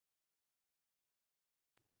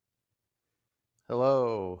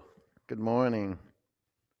Hello, good morning,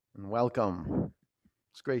 and welcome.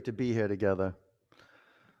 It's great to be here together.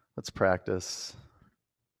 Let's practice.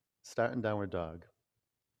 Start in downward dog.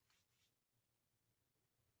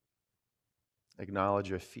 Acknowledge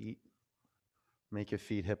your feet. Make your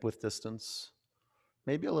feet hip width distance.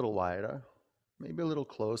 Maybe a little wider, maybe a little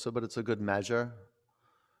closer, but it's a good measure,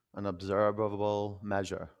 an observable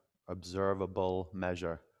measure. Observable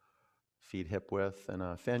measure. Feet hip width,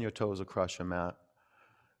 and fan your toes across your mat.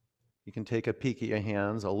 You can take a peek at your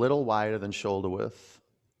hands, a little wider than shoulder width.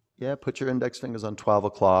 Yeah, put your index fingers on 12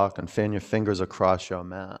 o'clock and fan your fingers across your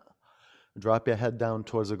mat. Drop your head down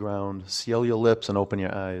towards the ground. Seal your lips and open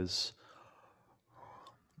your eyes.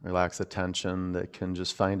 Relax the tension that can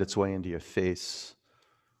just find its way into your face.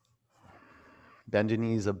 Bend your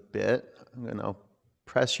knees a bit.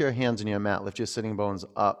 Press your hands in your mat. Lift your sitting bones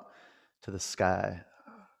up to the sky.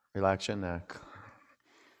 Relax your neck.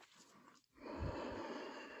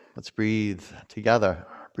 Let's breathe together.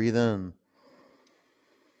 Breathe in.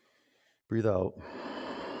 Breathe out.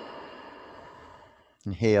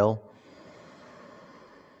 Inhale.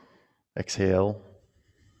 Exhale.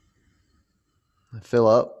 Fill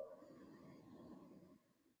up.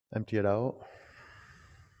 Empty it out.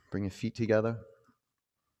 Bring your feet together.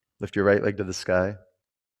 Lift your right leg to the sky.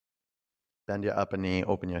 Bend your upper knee.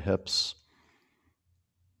 Open your hips.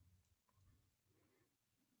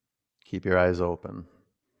 Keep your eyes open.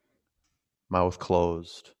 Mouth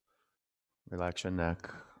closed. Relax your neck.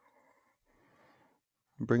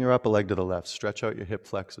 Bring your upper leg to the left. Stretch out your hip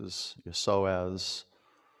flexors, your psoas.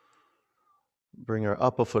 Bring your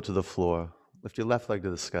upper foot to the floor. Lift your left leg to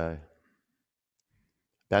the sky.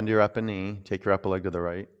 Bend your upper knee. Take your upper leg to the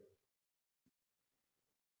right.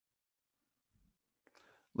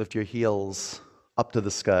 Lift your heels up to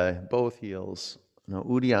the sky, both heels. Now,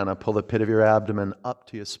 Uddiyana, pull the pit of your abdomen up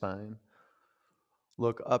to your spine.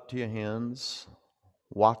 Look up to your hands.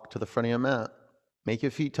 Walk to the front of your mat. Make your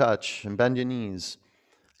feet touch and bend your knees.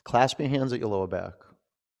 Clasp your hands at your lower back.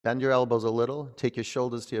 Bend your elbows a little. Take your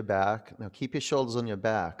shoulders to your back. Now keep your shoulders on your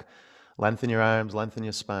back. Lengthen your arms, lengthen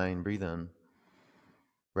your spine. Breathe in.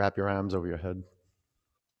 Wrap your arms over your head.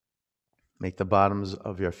 Make the bottoms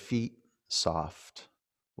of your feet soft.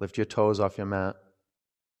 Lift your toes off your mat.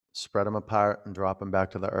 Spread them apart and drop them back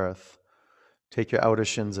to the earth. Take your outer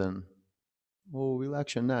shins in. Oh,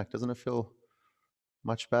 relax your neck. Doesn't it feel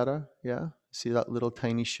much better? Yeah? See that little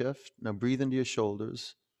tiny shift? Now breathe into your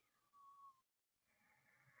shoulders.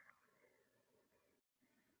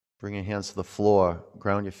 Bring your hands to the floor.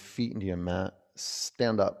 Ground your feet into your mat.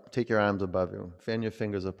 Stand up. Take your arms above you. Fan your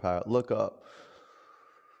fingers apart. Look up.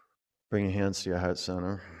 Bring your hands to your heart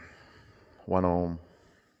center. One Om.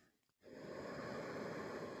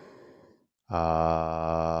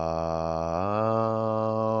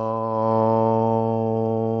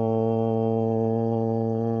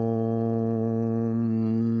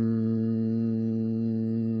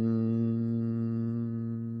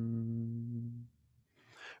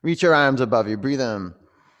 Reach your arms above you. Breathe in.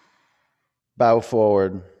 Bow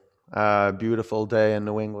forward. Beautiful day in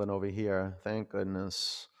New England over here. Thank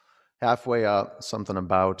goodness. Halfway up, something to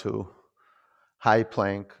bow to. High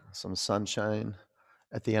plank, some sunshine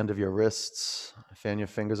at the end of your wrists. Fan your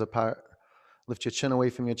fingers apart. Lift your chin away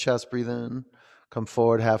from your chest. Breathe in. Come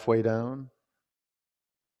forward halfway down.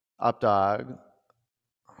 Up dog.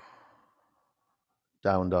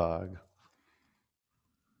 Down dog.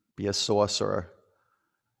 Be a sorcerer.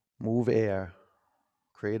 Move air.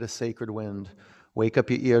 Create a sacred wind. Wake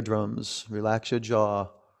up your eardrums. Relax your jaw.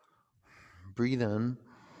 Breathe in.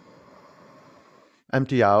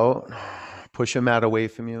 Empty out. Push your mat away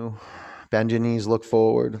from you. Bend your knees, look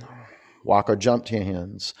forward. Walk or jump to your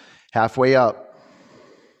hands. Halfway up.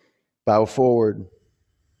 Bow forward.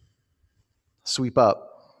 Sweep up.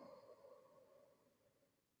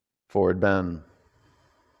 Forward bend.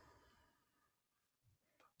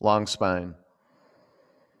 Long spine.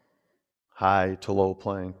 High to low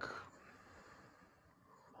plank.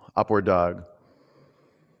 Upward dog.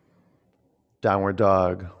 Downward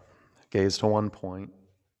dog. Gaze to one point.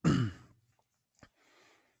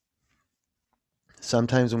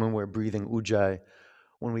 Sometimes when we're breathing ujjayi,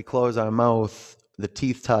 when we close our mouth, the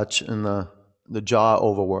teeth touch and the jaw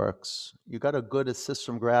overworks. You got a good assist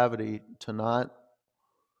from gravity to not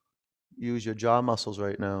use your jaw muscles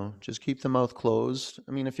right now. Just keep the mouth closed.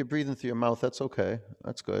 I mean, if you're breathing through your mouth, that's okay.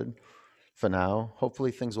 That's good for now.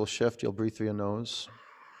 Hopefully things will shift. You'll breathe through your nose.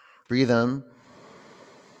 Breathe in.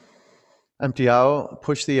 Empty out.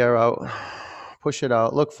 Push the air out. Push it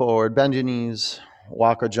out. Look forward. Bend your knees.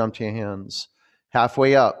 Walk or jump to your hands.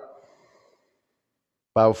 Halfway up.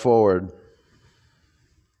 Bow forward.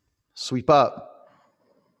 Sweep up.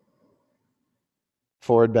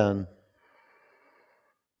 Forward bend.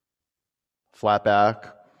 Flat back.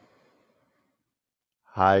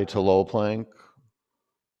 High to low plank.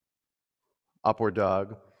 Upward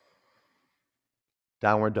dog.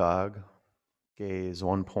 Downward dog. Gaze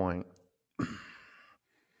 1 point.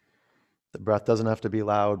 The breath doesn't have to be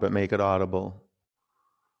loud, but make it audible.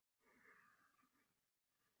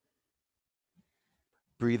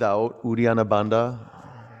 Breathe out, Uddiyana Bandha.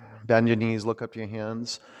 Bend your knees, look up to your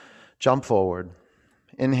hands. Jump forward.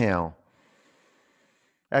 Inhale.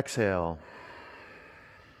 Exhale.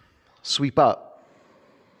 Sweep up.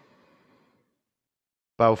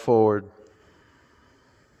 Bow forward.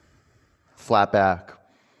 Flat back.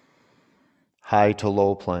 High to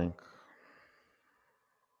low plank.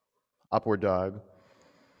 Upward dog.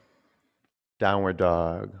 Downward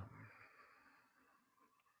dog.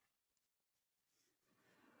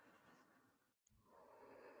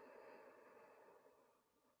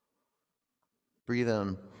 Breathe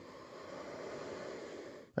in.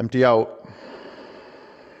 Empty out.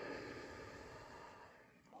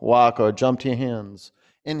 Walk or jump to your hands.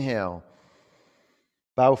 Inhale.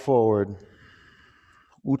 Bow forward.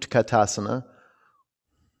 Utkatasana.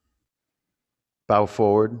 Bow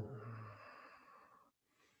forward.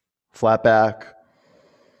 Flat back.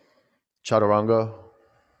 Chaturanga.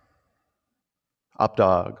 Up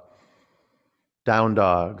dog. Down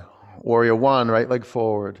dog. Warrior one, right leg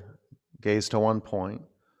forward. Gaze to 1 point.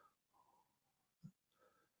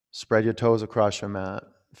 Spread your toes across your mat.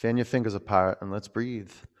 Fan your fingers apart and let's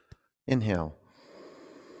breathe. Inhale.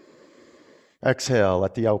 Exhale,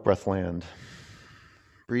 let the out-breath land.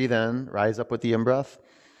 Breathe in, rise up with the in-breath.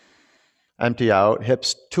 Empty out,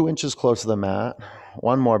 hips 2 inches close to the mat.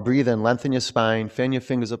 One more, breathe in, lengthen your spine, fan your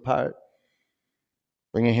fingers apart.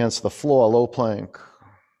 Bring your hands to the floor, low plank.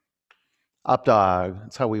 Up dog,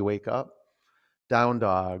 that's how we wake up. Down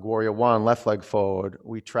dog, warrior one, left leg forward.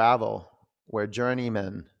 We travel, we're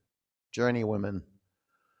journeymen, journeywomen.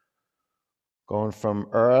 Going from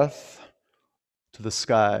earth to the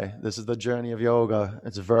sky. This is the journey of yoga.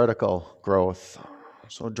 It's vertical growth.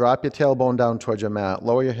 So drop your tailbone down towards your mat,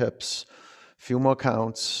 lower your hips, a few more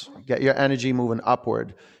counts, get your energy moving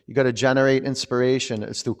upward. You got to generate inspiration.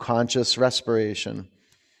 It's through conscious respiration.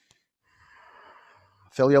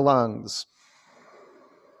 Fill your lungs.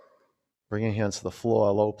 Bring your hands to the floor,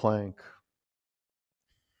 low plank.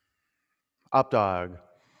 Up dog.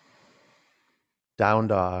 Down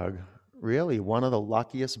dog. Really, one of the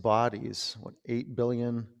luckiest bodies. 8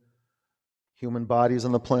 billion human bodies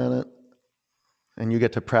on the planet. And you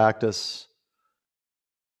get to practice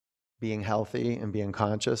being healthy and being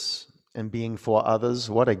conscious and being for others.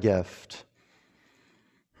 What a gift.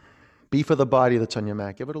 Be for the body that's on your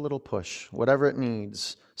mat. Give it a little push. Whatever it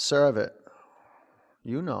needs, serve it.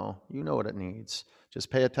 You know what it needs. Just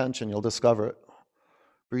pay attention, you'll discover it.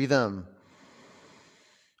 Breathe in.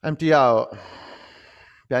 Empty out.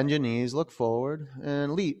 Bend your knees, look forward,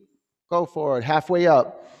 and leap. Go forward, halfway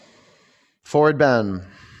up. Forward bend.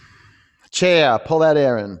 Chair, pull that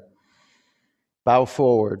air in. Bow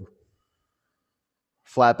forward.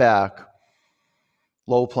 Flat back.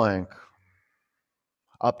 Low plank.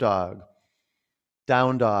 Up dog.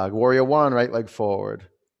 Down dog. Warrior one, right leg forward.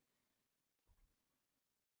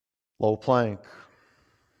 Low plank.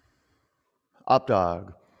 Up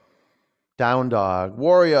dog. Down dog.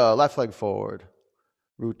 Warrior, left leg forward.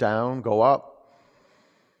 Root down, go up.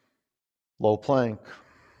 Low plank.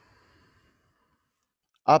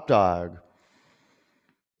 Up dog.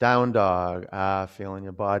 Down dog. Feeling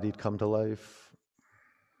your body come to life.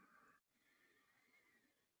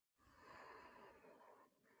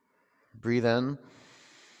 Breathe in.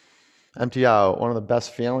 Empty out. One of the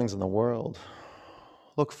best feelings in the world.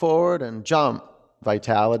 Look forward and jump.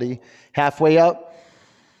 Vitality. Halfway up.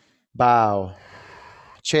 Bow.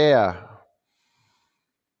 Chair.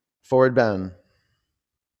 Forward bend.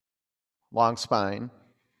 Long spine.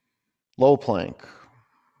 Low plank.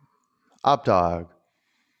 Up dog.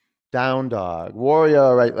 Down dog.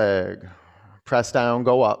 Warrior right leg. Press down,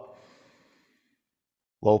 go up.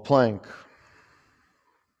 Low plank.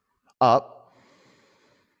 Up.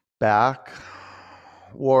 Back.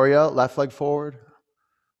 Warrior, left leg forward.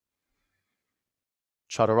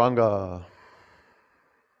 Chaturanga.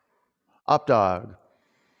 Up dog.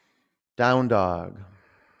 Down dog.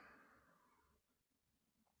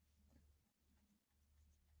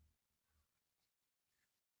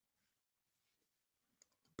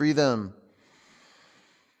 Breathe in.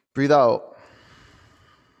 Breathe out.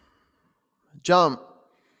 Jump.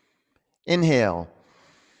 Inhale.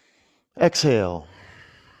 Exhale.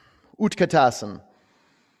 Utkatasana.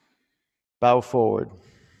 Bow forward.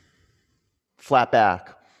 Flat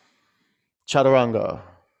back. Chaturanga,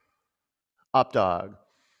 up dog,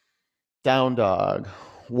 down dog,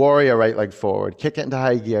 warrior right leg forward, kick it into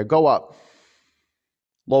high gear, go up,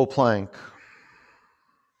 low plank,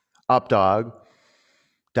 up dog,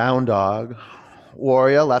 down dog,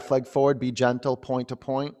 warrior, left leg forward, be gentle, point to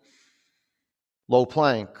point, low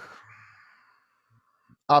plank,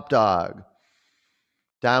 up dog,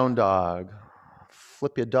 down dog,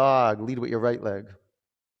 flip your dog, lead with your right leg.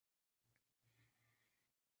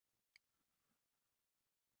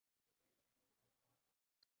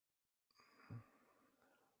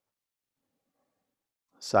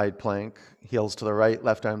 Side plank, heels to the right,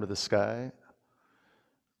 left arm to the sky.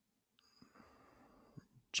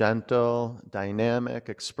 Gentle, dynamic,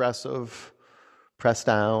 expressive. Press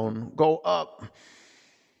down, go up.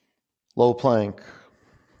 Low plank,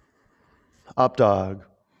 up dog,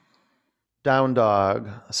 down dog.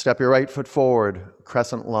 Step your right foot forward,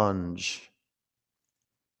 crescent lunge.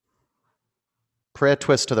 Prayer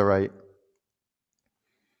twist to the right.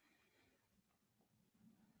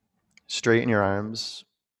 Straighten your arms.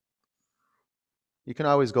 You can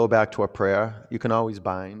always go back to a prayer. You can always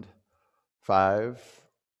bind. 5.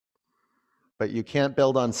 But you can't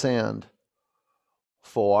build on sand.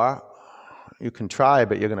 4. You can try,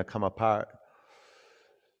 but you're going to come apart.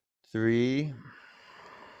 3.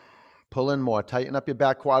 Pull in more. Tighten up your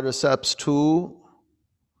back quadriceps. 2.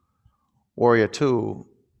 Warrior 2.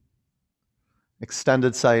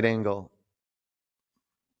 Extended side angle.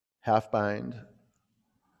 Half bind.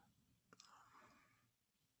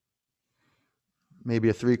 Maybe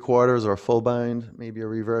a 3/4 or a full bind. Maybe a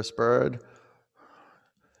reverse bird.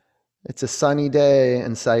 It's a sunny day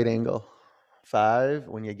and side angle. 5,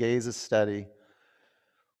 when your gaze is steady.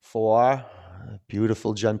 4,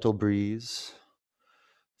 beautiful gentle breeze.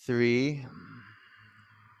 3,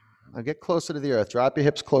 now get closer to the earth. Drop your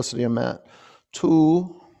hips closer to your mat.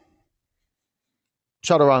 2,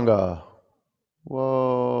 chaturanga.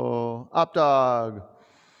 Whoa, up dog.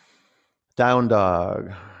 Down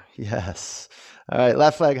dog. Yes. All right,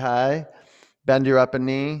 left leg high. Bend your upper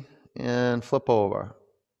knee and flip over.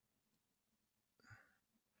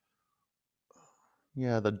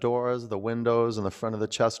 Yeah, the doors, the windows, and the front of the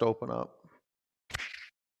chest open up.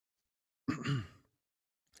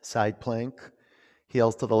 Side plank,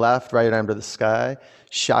 heels to the left, right arm to the sky.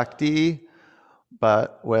 Shakti,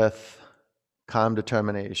 but with calm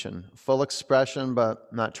determination. Full expression,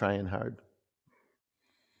 but not trying hard.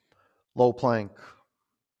 Low plank.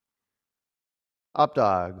 Up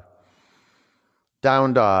dog.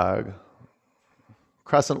 Down dog.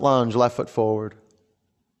 Crescent lunge, left foot forward.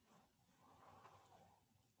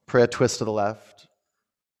 Prayer twist to the left.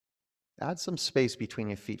 Add some space between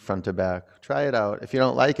your feet, front to back. Try it out. If you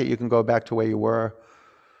don't like it, you can go back to where you were.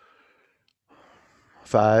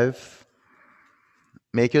 5.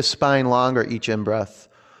 Make your spine longer each in-breath.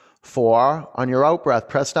 4. On your out-breath,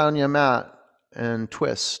 press down your mat and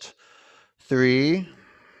twist. 3.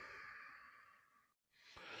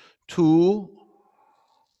 2.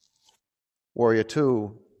 Warrior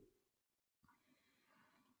 2.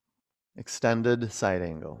 Extended side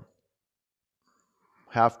angle.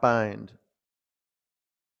 Half bind.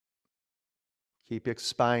 Keep your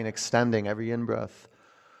spine extending every in-breath.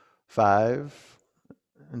 5.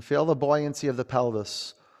 And feel the buoyancy of the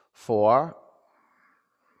pelvis. 4.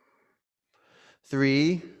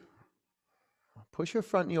 3. Push your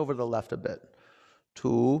front knee over to the left a bit.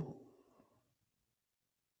 2.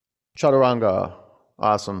 Chaturanga.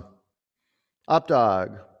 Awesome. Up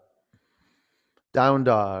dog. Down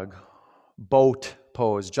dog. Boat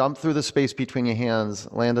pose. Jump through the space between your hands.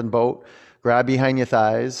 Land in boat. Grab behind your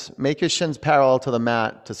thighs. Make your shins parallel to the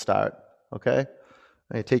mat to start. Okay?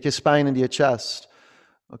 Right, take your spine into your chest.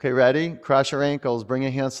 Okay, ready? Cross your ankles. Bring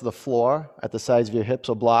your hands to the floor at the sides of your hips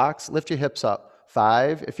or blocks. Lift your hips up.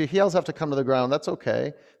 5. If your heels have to come to the ground, that's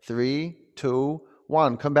okay. 3, 2,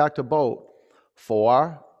 1. Come back to boat.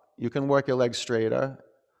 4. You can work your legs straighter.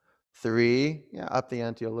 3. Yeah, up the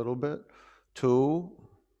ante a little bit. 2,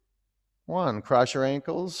 1. Cross your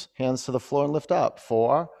ankles. Hands to the floor and lift up.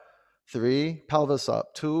 4, 3. Pelvis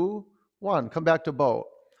up. 2, 1. Come back to boat.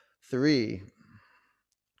 3,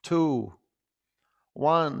 2,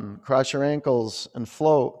 1. Cross your ankles and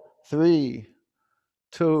float. 3,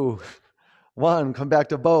 2, 1. Come back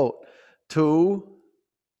to boat. 2,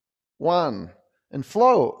 1. And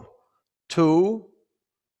float. 2,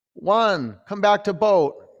 1. Come back to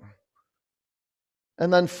boat.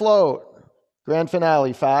 And then float. Grand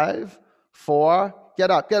finale. 5, 4.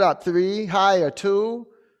 Get up, get up. 3, higher. 2,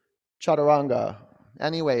 chaturanga.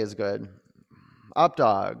 Any way is good. Up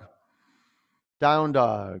dog. Down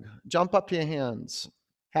dog. Jump up to your hands.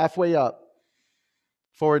 Halfway up.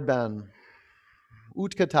 Forward bend.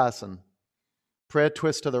 Utkatasana. Prayer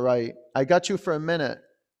twist to the right. I got you for a minute.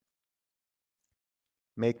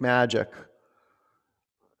 Make magic.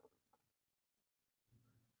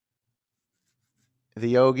 The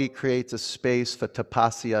yogi creates a space for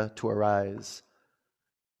tapasya to arise.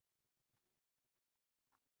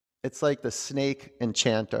 It's like the snake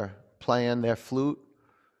enchanter playing their flute,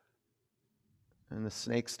 and the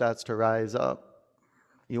snake starts to rise up.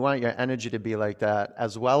 You want your energy to be like that,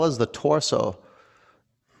 as well as the torso.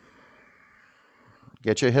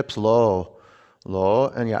 Get your hips low,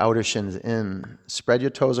 and your outer shins in. Spread your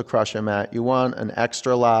toes across your mat. You want an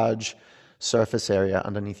extra large surface area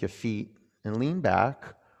underneath your feet, and lean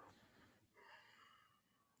back.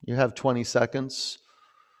 You have 20 seconds.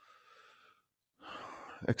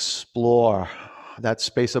 Explore that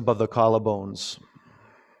space above the collarbones.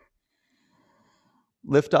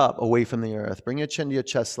 Lift up away from the earth. Bring your chin to your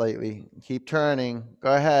chest slightly. Keep turning.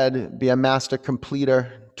 Go ahead. Be a master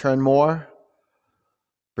completer. Turn more.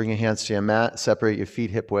 Bring your hands to your mat. Separate your feet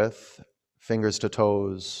hip width. Fingers to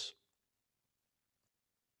toes.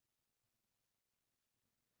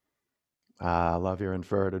 Love your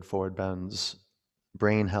inverted forward bends.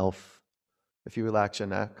 Brain health. If you relax your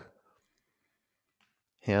neck.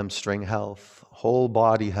 Hamstring health. Whole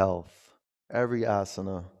body health. Every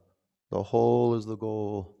asana. The whole is the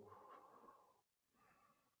goal.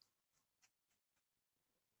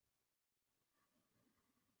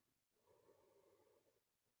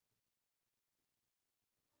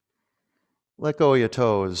 Let go of your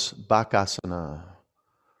toes. Bakasana.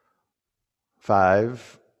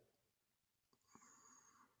 5,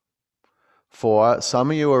 4.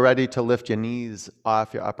 Some of you are ready to lift your knees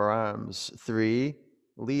off your upper arms. 3.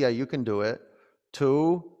 Leah, you can do it.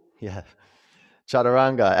 2. Yeah.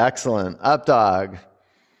 Chaturanga. Excellent. Up dog.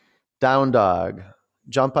 Down dog.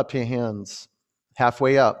 Jump up to your hands.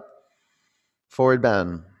 Halfway up. Forward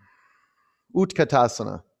bend.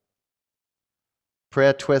 Utkatasana.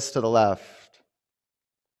 Prayer twist to the left.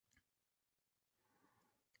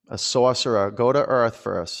 A sorcerer. Go to earth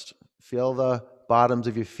first. Feel the bottoms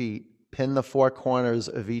of your feet. Pin the 4 corners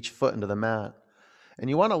of each foot into the mat. And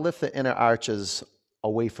you want to lift the inner arches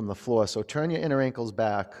away from the floor. So turn your inner ankles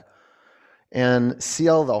back and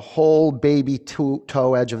seal the whole baby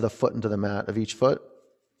toe edge of the foot into the mat of each foot.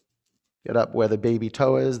 Get up where the baby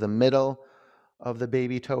toe is, the middle of the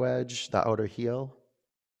baby toe edge, the outer heel.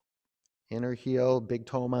 Inner heel, big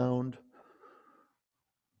toe mound.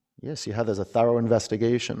 Yes, you have, there's a thorough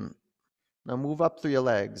investigation. Now move up through your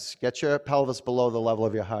legs. Get your pelvis below the level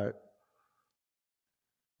of your heart.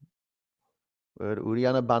 Good.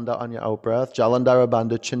 Uddiyana Bandha on your out breath. Jalandhara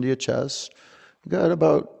Bandha, chin to your chest. Good,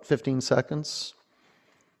 about 15 seconds.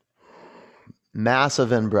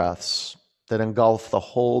 Massive in-breaths that engulf the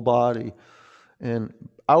whole body. And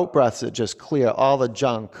out-breaths that just clear all the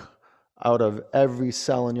junk out of every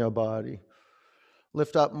cell in your body.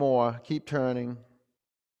 Lift up more. Keep turning.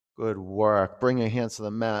 Good work. Bring your hands to the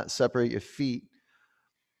mat. Separate your feet.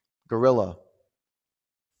 Gorilla.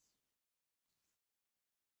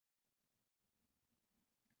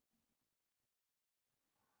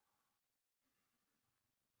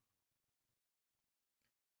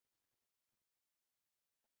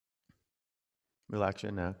 Relax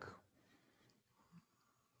your neck.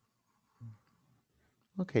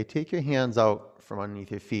 Okay, take your hands out from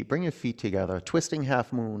underneath your feet. Bring your feet together. Twisting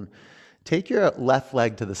half moon. Take your left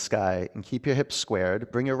leg to the sky and keep your hips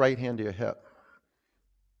squared. Bring your right hand to your hip.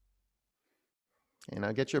 Okay,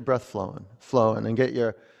 now get your breath flowing, and get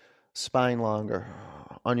your spine longer.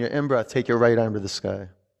 On your in-breath, take your right arm to the sky.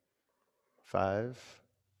 5.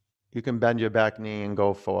 You can bend your back knee and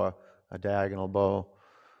go for a diagonal bow.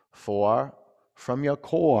 4. From your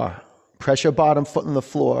core, press your bottom foot on the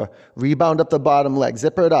floor. Rebound up the bottom leg.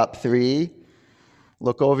 Zipper it up. 3.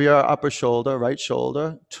 Look over your upper shoulder, right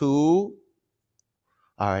shoulder. 2. All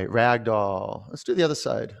right, ragdoll. Let's do the other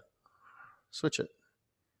side. Switch it.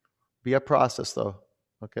 Be a process, though.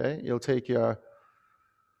 Okay? You'll take your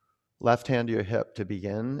left hand to your hip to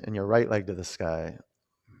begin, and your right leg to the sky.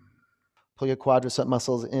 Pull your quadricep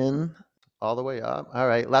muscles in, all the way up. All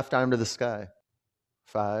right, left arm to the sky.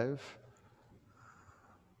 5,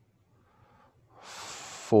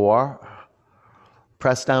 4.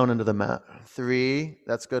 Press down into the mat. 3.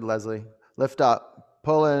 That's good, Leslie. Lift up.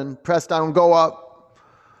 Pull in. Press down. Go up.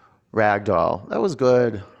 Ragdoll. That was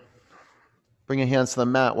good. Bring your hands to the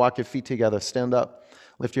mat. Walk your feet together. Stand up.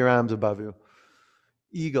 Lift your arms above you.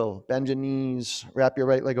 Eagle. Bend your knees. Wrap your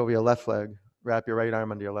right leg over your left leg. Wrap your right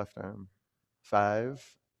arm under your left arm. 5.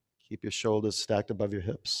 Keep your shoulders stacked above your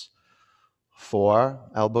hips.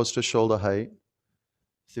 4. Elbows to shoulder height.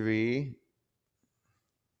 3.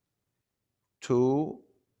 2,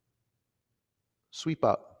 sweep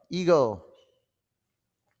up, eagle,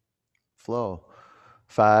 flow.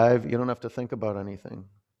 5, you don't have to think about anything.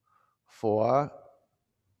 4,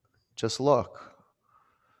 just look.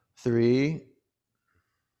 3,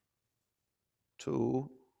 2,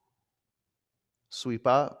 sweep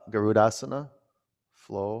up, Garudasana,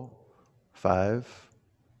 flow. 5,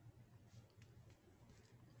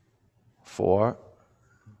 4,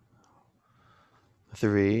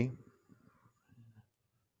 3,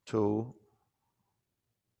 2,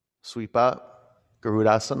 sweep up,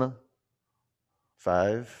 Garudasana.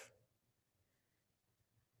 5,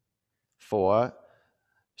 4.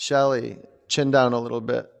 Shelly, chin down a little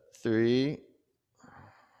bit. 3,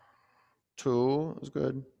 2, is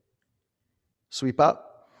good. Sweep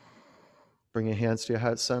up. Bring your hands to your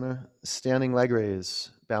heart center. Standing leg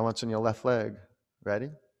raise. Balance on your left leg.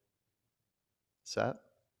 Ready? Set.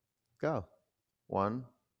 Go. 1,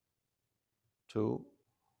 2,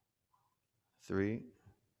 3,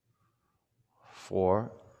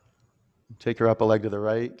 4. Take your upper leg to the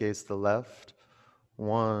right, gaze to the left.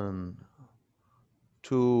 1,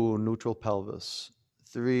 2, neutral pelvis.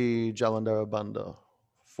 3, Jalandhara Bandha.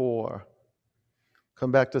 4.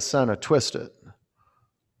 Come back to center, twist it.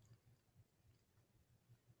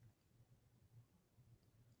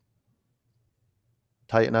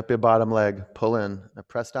 Tighten up your bottom leg, pull in. Now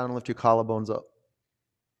press down and lift your collarbones up.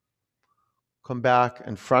 Come back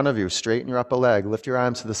in front of you, straighten your upper leg, lift your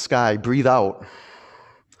arms to the sky, breathe out.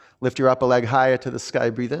 Lift your upper leg higher to the sky,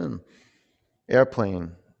 breathe in.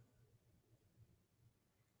 Airplane.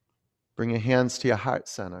 Bring your hands to your heart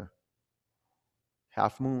center.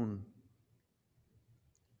 Half moon.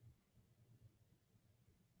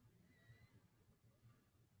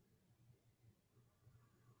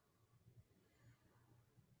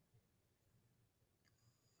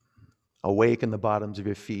 Awaken the bottoms of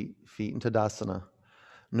your feet, feet into Tadasana.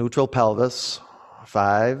 Neutral pelvis.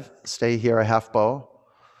 5, stay here a half bow.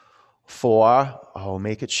 4, oh,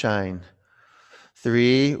 make it shine.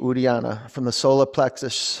 3, Uddiyana, from the solar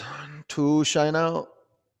plexus. 2, shine out.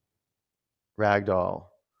 Ragdoll.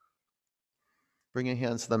 Bring your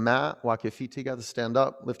hands to the mat, walk your feet together, stand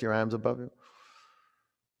up, lift your arms above you.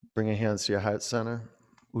 Bring your hands to your heart center.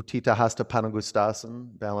 Utthita Hasta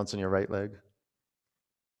Panagustasana, balance on your right leg.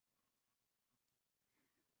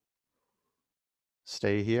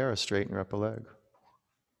 Stay here or straighten your upper leg.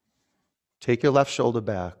 Take your left shoulder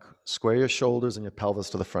back. Square your shoulders and your pelvis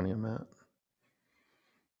to the front of your mat.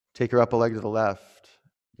 Take your upper leg to the left.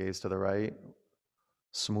 Gaze to the right.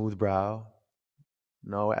 Smooth brow.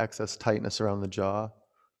 No excess tightness around the jaw.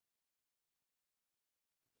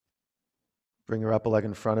 Bring your upper leg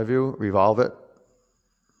in front of you. Revolve it.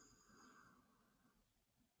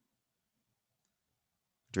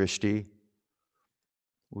 Drishti.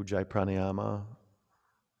 Ujjayi Pranayama.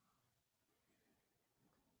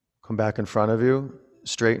 Come back in front of you.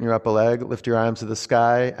 Straighten your upper leg. Lift your arms to the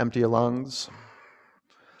sky. Empty your lungs.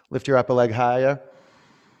 Lift your upper leg higher.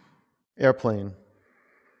 Airplane.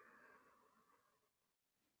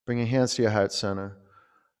 Bring your hands to your heart center.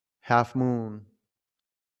 Half moon.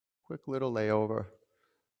 Quick little layover.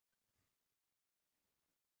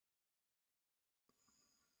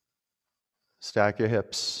 Stack your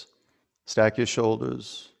hips. Stack your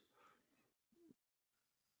shoulders.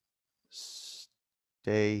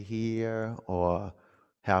 Stay here or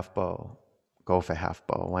half bow. Go for half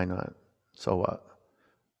bow. Why not? So what?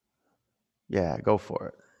 Yeah, go for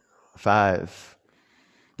it. 5.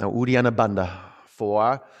 Now Uddiyana Bandha.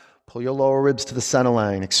 4. Pull your lower ribs to the center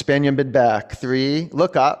line. Expand your mid back. 3.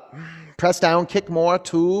 Look up. Press down. Kick more.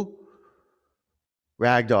 2.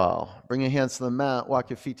 Ragdoll. Bring your hands to the mat. Walk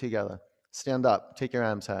your feet together. Stand up. Take your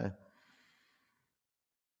arms high.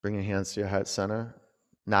 Bring your hands to your heart center.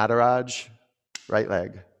 Nataraj. Right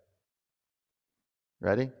leg.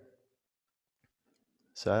 Ready?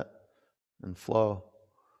 Set. And flow.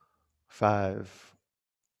 5.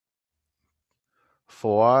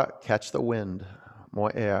 4. Catch the wind.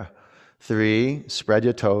 More air. 3. Spread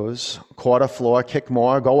your toes. Quarter floor. Kick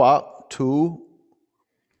more. Go up. 2.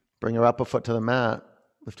 Bring your upper foot to the mat.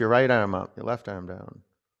 Lift your right arm up. Your left arm down.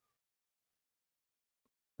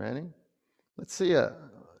 Ready? Let's see it.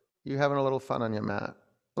 You having a little fun on your mat.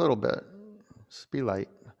 A little bit. Just be light.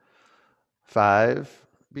 5.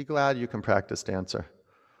 Be glad you can practice, dancer.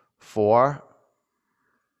 4.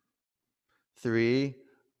 3.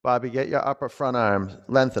 Bobby, get your upper front arm.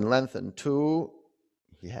 Lengthen, lengthen. 2.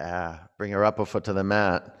 Yeah. Bring your upper foot to the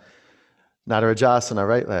mat. Natarajasana,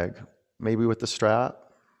 right leg. Maybe with the strap.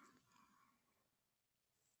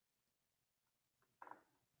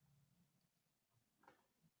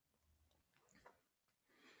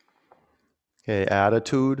 Okay,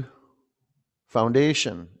 attitude,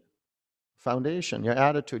 foundation, your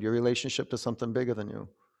attitude, your relationship to something bigger than you.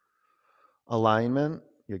 Alignment,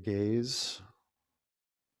 your gaze,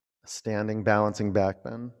 standing, balancing back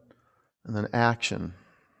bend, and then action.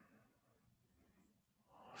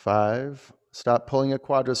 5, stop pulling your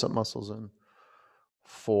quadricep muscles in.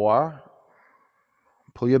 4,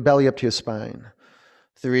 pull your belly up to your spine.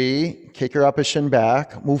 3, kick your upper shin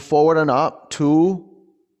back, move forward and up. 2,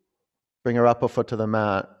 bring your upper foot to the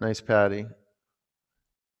mat. Nice, Patty.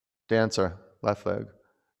 Dancer, left leg.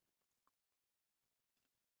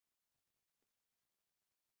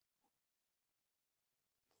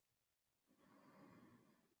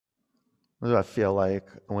 What does that feel like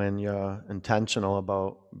when you're intentional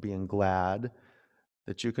about being glad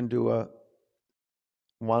that you can do a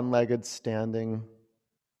one-legged standing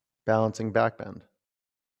balancing back bend?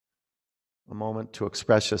 A moment to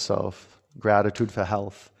express yourself. Gratitude for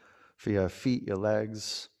health, for your feet, your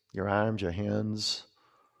legs, your arms, your hands.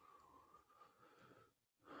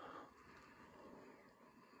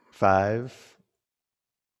 5,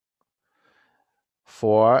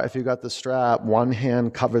 4, if you got the strap, one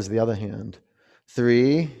hand covers the other hand.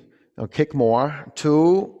 3, now kick more.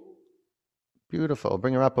 2, beautiful.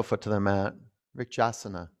 Bring your upper foot to the mat.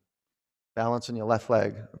 Vrikshasana. Balance on your left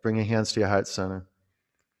leg. Bring your hands to your heart center.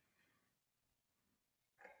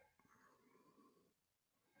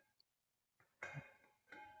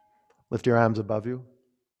 Lift your arms above you.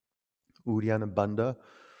 Uddiyana Bandha.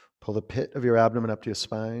 Pull the pit of your abdomen up to your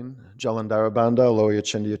spine. Jalandhara Bandha. Lower your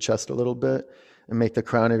chin to your chest a little bit. And make the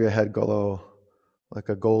crown of your head glow like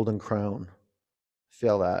a golden crown.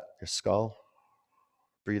 Feel that. Your skull.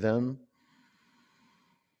 Breathe in.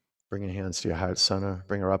 Bring your hands to your heart center.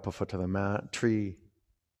 Bring your upper foot to the mat. Tree.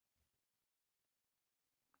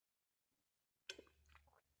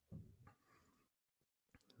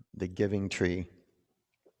 The giving tree.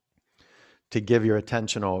 To give your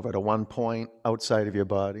attention over to one point outside of your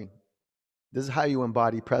body. This is how you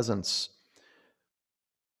embody presence.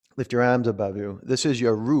 Lift your arms above you. This is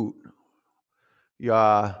your root,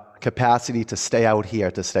 your capacity to stay out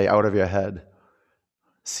here, to stay out of your head,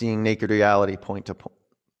 seeing naked reality point to point,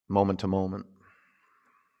 moment to moment.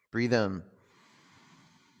 Breathe in.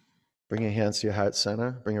 Bring your hands to your heart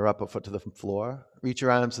center. Bring your upper foot to the floor. Reach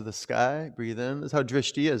your arms to the sky. Breathe in. This is how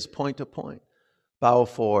drishti is, point to point. Bow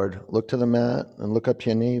forward, look to the mat, and look up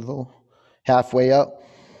to your navel. Halfway up,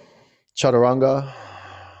 chaturanga,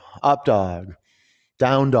 up dog,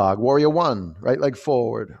 down dog, warrior 1, right leg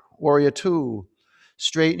forward, warrior 2,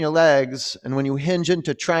 straighten your legs, and when you hinge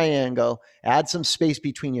into triangle, add some space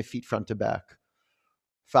between your feet front to back.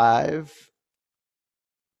 5,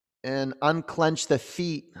 and unclench the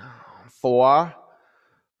feet. 4,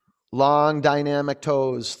 long dynamic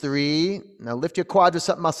toes. 3, now lift your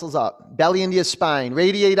quadricep muscles up. Belly into your spine.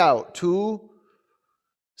 Radiate out. 2,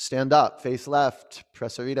 stand up. Face left.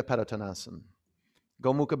 Prasarita Padottanasana.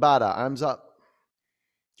 Go Mukha Baddha. Arms up.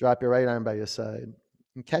 Drop your right arm by your side.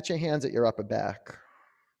 And catch your hands at your upper back.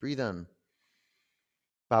 Breathe in.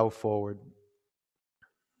 Bow forward.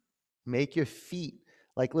 Make your feet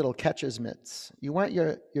like little catcher's mitts. You want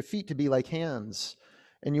your feet to be like hands.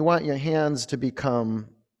 And you want your hands to become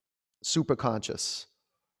super conscious,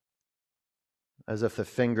 as if the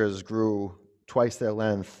fingers grew twice their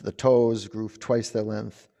length, the toes grew twice their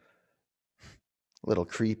length. A little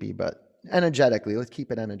creepy, but energetically, let's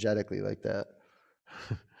keep it energetically like that.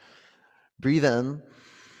 Breathe in,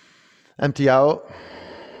 empty out,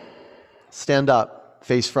 stand up,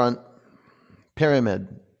 face front,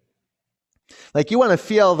 pyramid. Like you want to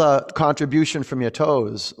feel the contribution from your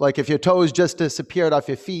toes. Like if your toes just disappeared off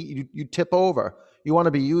your feet, you tip over. You want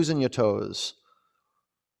to be using your toes.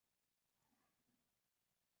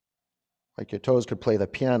 Like your toes could play the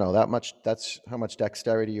piano. That's how much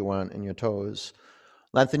dexterity you want in your toes.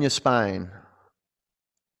 Lengthen your spine.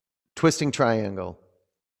 Twisting triangle.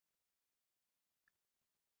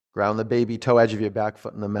 Ground the baby toe edge of your back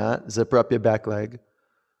foot in the mat. Zipper up your back leg.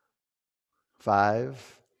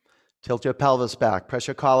 5. Tilt your pelvis back. Press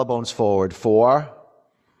your collarbones forward. 4.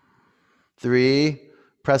 3.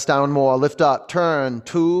 Press down more, lift up, turn,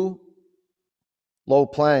 2, low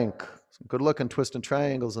plank. Some good looking twisting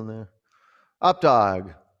triangles in there. Up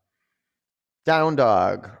dog, down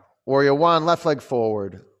dog, warrior 1, left leg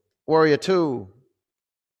forward, warrior 2,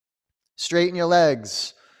 straighten your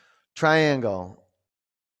legs, triangle.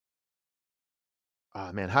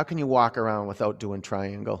 Oh man, how can you walk around without doing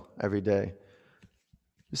triangle every day?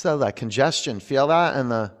 Just that congestion, feel that in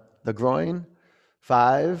the groin.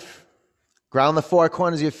 5, ground the 4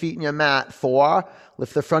 corners of your feet in your mat. 4,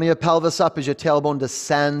 lift the front of your pelvis up as your tailbone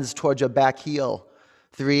descends towards your back heel.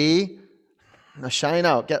 3, Now shine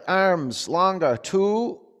out. Get arms longer.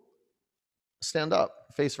 2, stand up,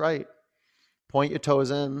 face right. Point your toes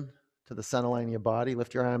in to the center line of your body.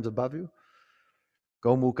 Lift your arms above you.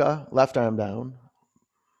 Go mukha, left arm down.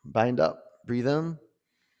 Bind up. Breathe in.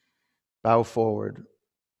 Bow forward.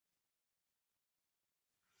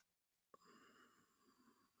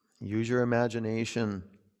 Use your imagination.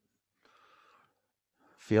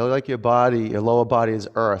 Feel like your body, your lower body is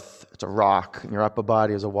earth. It's a rock, and your upper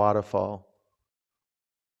body is a waterfall.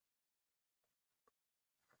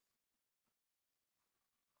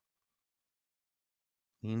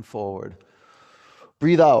 Lean forward.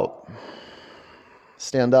 Breathe out.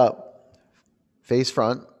 Stand up. Face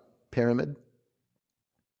front. Pyramid.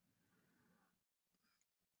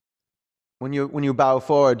 When you bow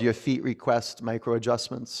forward, do your feet request micro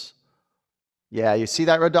adjustments? Yeah, you see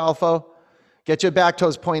that, Rodolfo? Get your back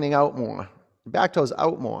toes pointing out more. Back toes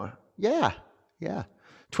out more. Yeah.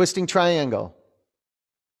 Twisting triangle.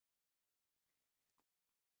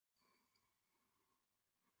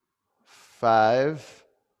 5,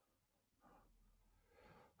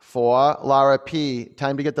 4, Lara P.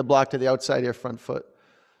 Time to get the block to the outside of your front foot.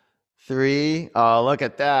 3, oh, look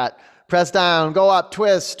at that. Press down, go up,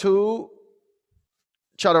 twist. 2,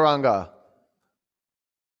 chaturanga.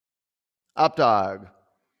 Up dog.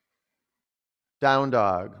 Down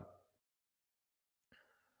dog.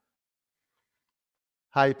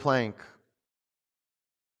 High plank.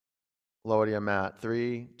 Lower to your mat.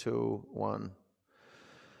 3, 2, 1.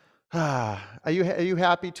 Are you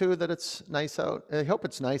happy too that it's nice out? I hope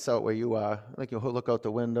it's nice out where you are. Like you'll look out the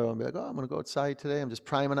window and be like, oh, I'm going to go outside today. I'm just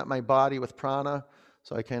priming up my body with prana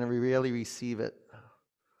so I kind of really receive it.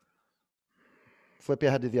 Flip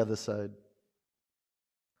your head to the other side.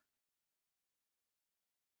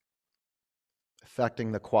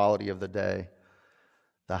 Affecting the quality of the day.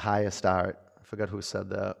 The highest art. I forgot who said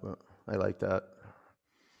that, but I like that.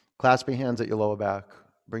 Clasp your hands at your lower back.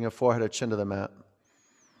 Bring your forehead or chin to the mat.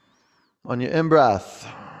 On your in-breath,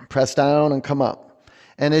 press down and come up.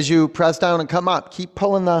 And as you press down and come up, keep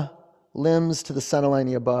pulling the limbs to the center line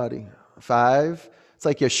of your body. 5, it's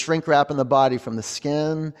like you're shrink wrapping the body from the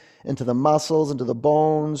skin into the muscles, into the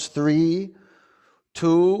bones. 3,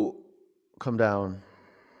 2, come down.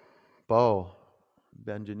 Bow.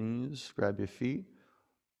 Bend your knees, grab your feet.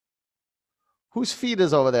 Whose feet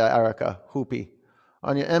is over there, Erica? Hoopy.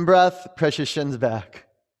 On your in-breath, press your shins back.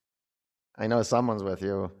 I know someone's with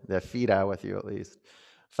you. Their feet are with you at least.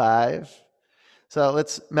 5. So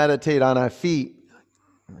let's meditate on our feet.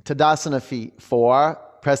 Tadasana feet. 4,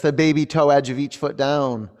 press the baby toe edge of each foot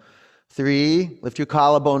down. 3, lift your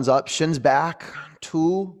collarbones up, shins back.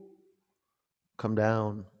 2, come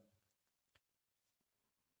down.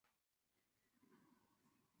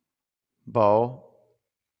 Bow.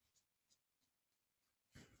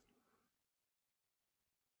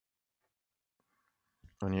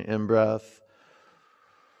 On your in-breath,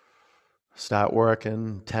 start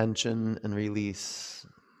working tension and release.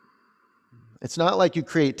 It's not like you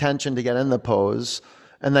create tension to get in the pose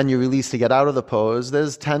and then you release to get out of the pose.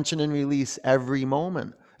 There's tension and release every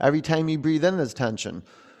moment. Every time you breathe in, there's tension.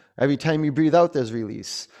 Every time you breathe out, there's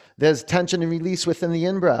release. There's tension and release within the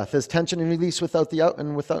in-breath. There's tension and release without the out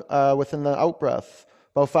and within the out-breath.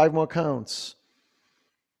 About 5 more counts.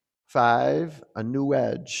 5, a new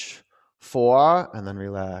edge. 4, and then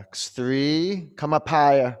relax. 3, come up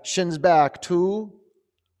higher. Shins back. 2,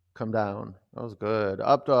 come down. That was good.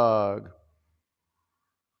 Up dog.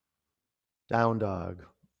 Down dog.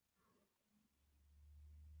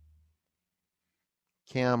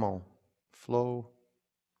 Camel. Flow.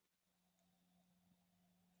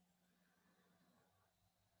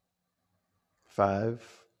 5,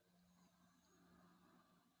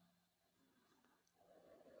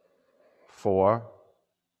 4,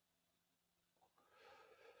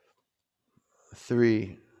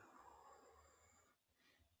 3,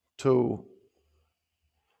 2,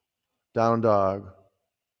 down dog.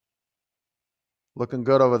 Looking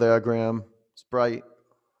good over there, Graham. It's bright.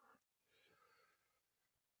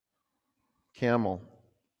 Camel.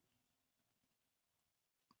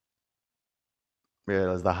 Yeah,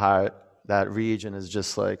 there's the heart. That region is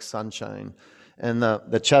just like sunshine. And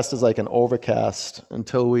the chest is like an overcast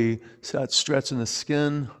until we start stretching the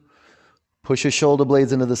skin. Push your shoulder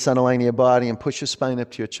blades into the center line of your body and push your spine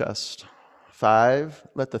up to your chest. 5,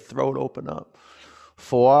 let the throat open up.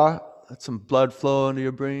 4, let some blood flow into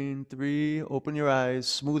your brain. 3, open your eyes,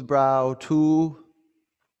 smooth brow. 2,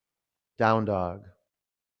 down dog.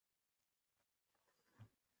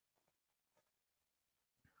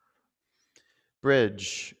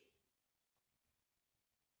 Bridge.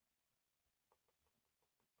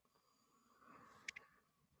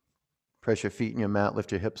 Press your feet in your mat,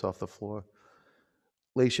 lift your hips off the floor.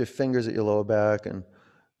 Lace your fingers at your lower back and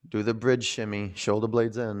do the bridge shimmy, shoulder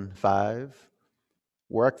blades in. 5.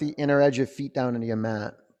 Work the inner edge of your feet down into your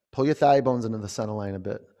mat. Pull your thigh bones into the center line a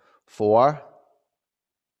bit. 4,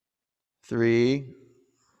 3,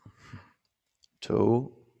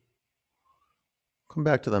 2. Come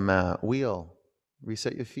back to the mat. Wheel.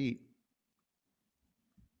 Reset your feet.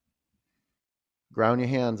 Ground your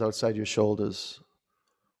hands outside your shoulders.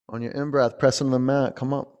 On your in-breath, press into the mat.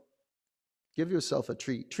 Come up. Give yourself a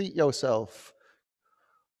treat. Treat yourself.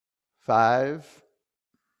 5,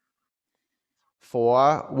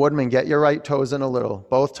 4. Woodman, get your right toes in a little.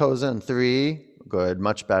 Both toes in. 3. Good.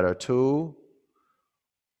 Much better. 2.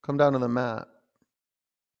 Come down to the mat.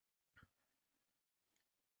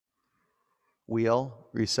 Wheel.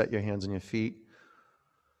 Reset your hands and your feet.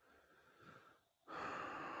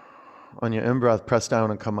 On your in-breath, press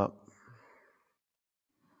down and come up.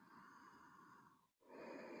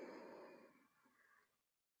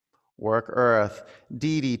 Work earth.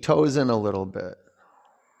 Didi, toes in a little bit.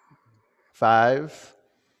 5.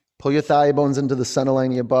 Pull your thigh bones into the center line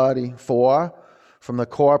of your body. 4. From the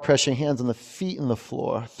core, press your hands on the feet in the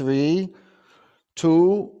floor. 3,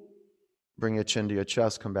 2. Bring your chin to your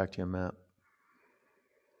chest. Come back to your mat.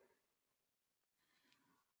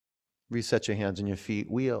 Reset your hands and your feet.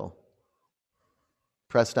 Wheel.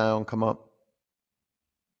 Press down. Come up.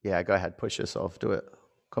 Yeah, go ahead. Push yourself. Do it.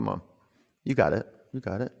 Come on. You got it. You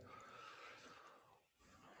got it.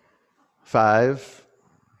 5.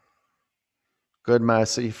 Good,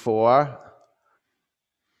 Marcy. 4,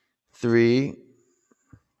 3,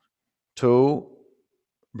 2.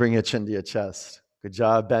 Bring your chin to your chest. Good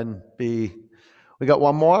job, Ben B. We got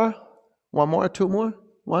one more? One more? 2 more?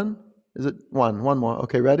 1? Is it 1? 1 more.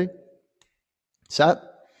 Okay, ready? Set.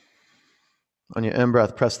 On your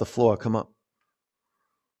in-breath, press the floor. Come up.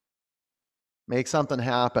 Make something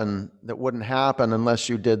happen that wouldn't happen unless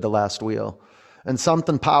you did the last wheel. And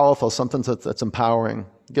something powerful, something that's empowering.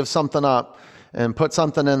 Give something up and put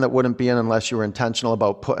something in that wouldn't be in unless you were intentional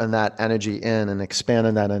about putting that energy in and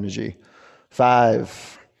expanding that energy.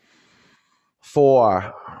 5,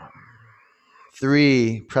 4,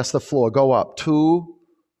 3, press the floor, go up. 2,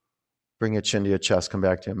 bring your chin to your chest, come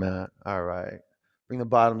back to your mat. All right. Bring the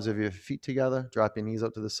bottoms of your feet together, drop your knees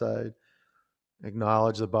out to the side.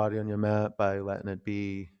 Acknowledge the body on your mat by letting it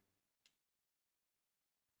be.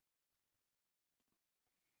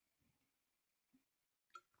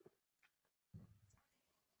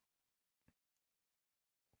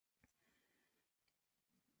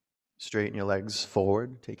 Straighten your legs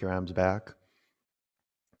forward, take your arms back.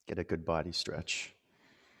 Get a good body stretch.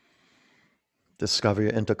 Discover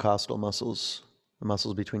your intercostal muscles, the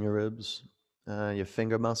muscles between your ribs, your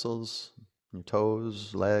finger muscles, your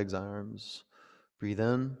toes, legs, arms. Breathe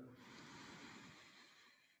in.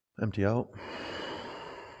 Empty out.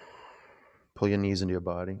 Pull your knees into your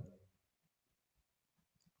body.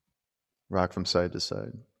 Rock from side to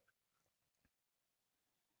side.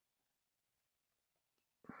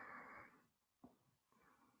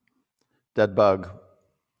 Dead bug.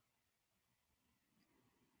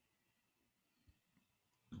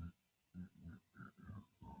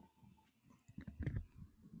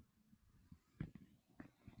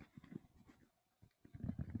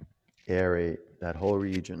 Aerate that whole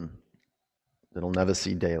region. It'll never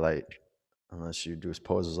see daylight unless you do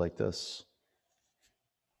poses like this.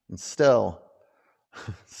 And still,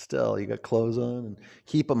 you got clothes on and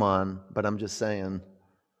keep them on, but I'm just saying,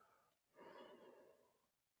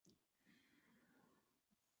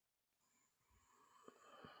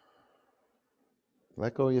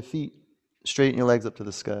 let go of your feet. Straighten your legs up to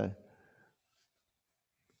the sky.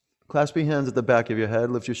 Clasp your hands at the back of your head.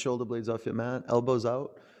 Lift your shoulder blades off your mat. Elbows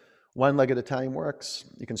out. 1 leg at a time works.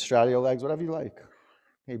 You can straddle your legs, whatever you like.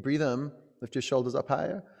 Okay, breathe in. Lift your shoulders up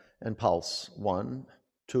higher and pulse. 1,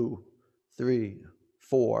 2, 3,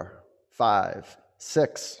 4, 5,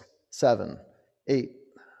 6, 7, 8,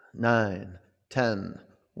 9, 10.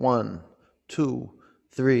 1, 2,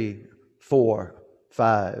 3, 4,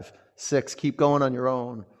 5, 6. Keep going on your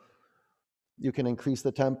own. You can increase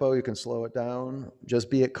the tempo, you can slow it down. Just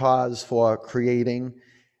be at cause for creating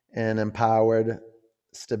an empowered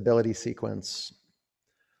stability sequence.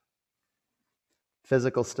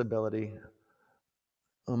 Physical stability,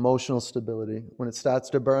 emotional stability. When it starts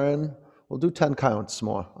to burn, we'll do 10 counts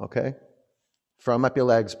more, okay? Firm up your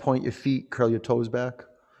legs, point your feet, curl your toes back,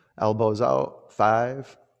 elbows out.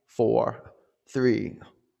 5, 4, 3,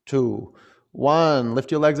 2, 1.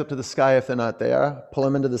 Lift your legs up to the sky if they're not there. Pull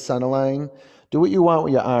them into the center line. Do what you want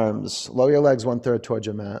with your arms. Lower your legs 1/3 towards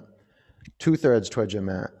your mat, 2/3 towards your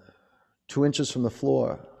mat, 2 inches from the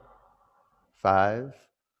floor. 5,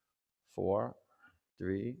 4,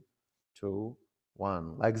 3, 2,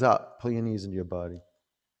 1. Legs up. Pull your knees into your body.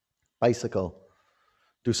 Bicycle.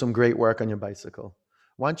 Do some great work on your bicycle.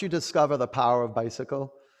 Once you discover the power of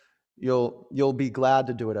bicycle, you'll be glad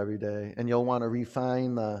to do it every day, and you'll want to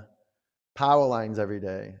refine the power lines every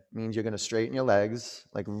day. It means you're going to straighten your legs,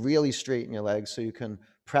 like really straighten your legs so you can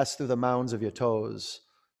press through the mounds of your toes,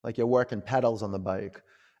 like you're working pedals on the bike.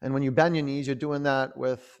 And when you bend your knees, you're doing that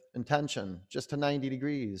with intention, just to 90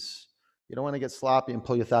 degrees. You don't want to get sloppy and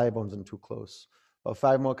pull your thigh bones in too close. About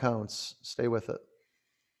 5 more counts. Stay with it.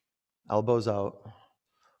 Elbows out.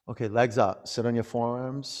 Okay, legs up. Sit on your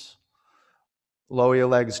forearms. Lower your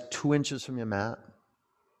legs 2 inches from your mat.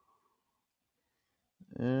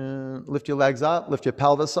 And lift your legs up. Lift your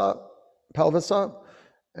pelvis up. Pelvis up.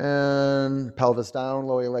 And pelvis down.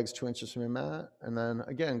 Lower your legs 2 inches from your mat. And then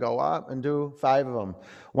again, go up and do 5 of them.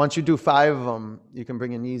 Once you do 5 of them, you can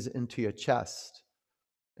bring your knees into your chest.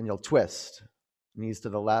 And you'll twist. Knees to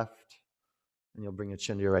the left. And you'll bring your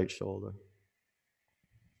chin to your right shoulder.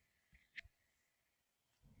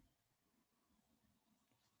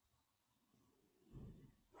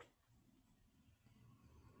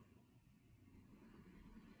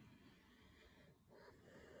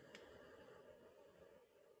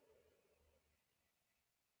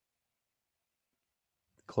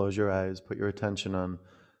 Close your eyes, put your attention on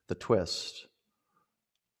the twist,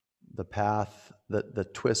 the path that the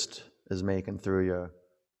twist is making through your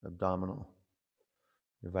abdominal,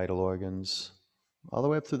 your vital organs, all the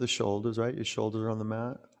way up through the shoulders, right? Your shoulders are on the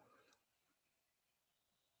mat.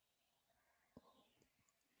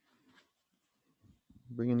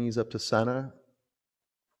 Bring your knees up to center,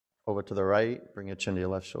 over to the right, bring your chin to your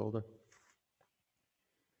left shoulder.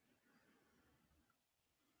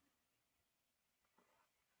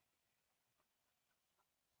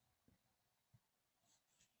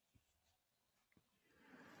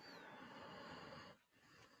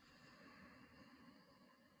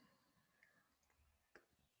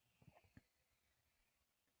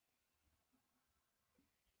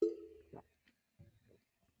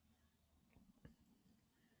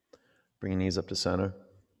 Bring your knees up to center.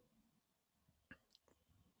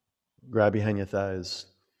 Grab behind your thighs.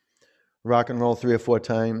 Rock and roll 3 or 4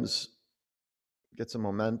 times. Get some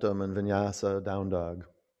momentum in Vinyasa, down dog.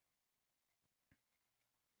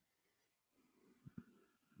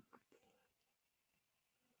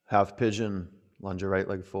 Half pigeon, lunge your right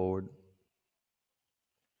leg forward.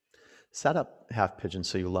 Set up half pigeon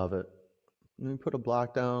so you love it. And then put a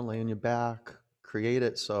block down, lay on your back, create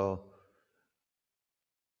it so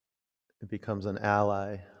it becomes an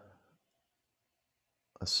ally,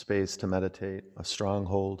 a space to meditate, a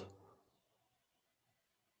stronghold,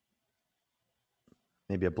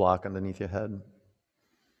 maybe a block underneath your head.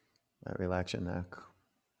 That relax your neck.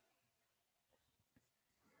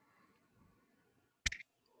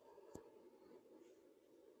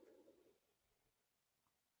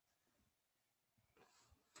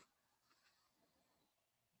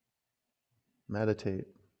 Meditate.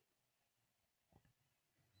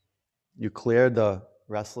 You cleared the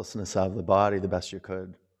restlessness out of the body the best you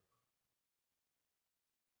could.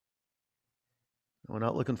 We're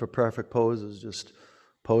not looking for perfect poses, just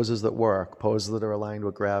poses that work, poses that are aligned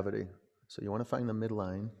with gravity. So you want to find the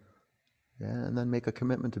midline, and then make a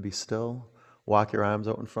commitment to be still. Walk your arms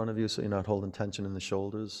out in front of you so you're not holding tension in the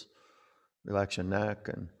shoulders. Relax your neck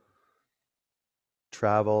and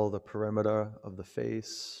travel the perimeter of the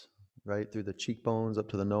face, right through the cheekbones up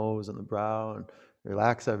to the nose and the brow, and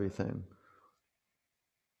relax everything.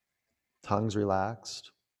 Tongue's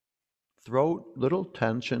relaxed. Throat, little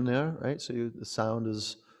tension there, right? So the sound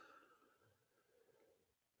is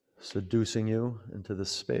seducing you into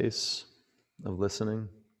this space of listening.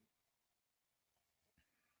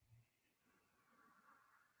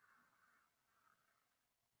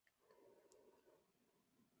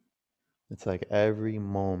 It's like every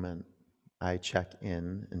moment I check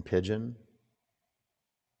in pigeon.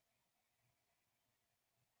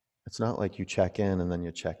 It's not like you check in and then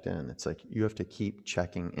you're checked in. It's like you have to keep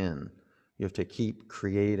checking in. You have to keep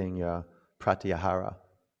creating your pratyahara,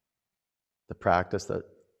 the practice that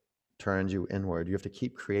turns you inward. You have to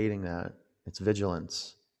keep creating that. It's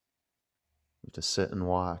vigilance. You have to sit and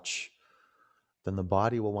watch. Then the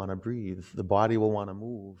body will want to breathe. The body will want to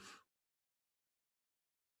move.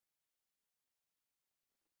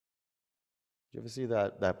 Did you ever see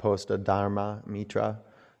that poster, Dharma Mitra?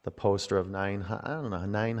 The poster of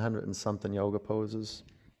 900 and something yoga poses.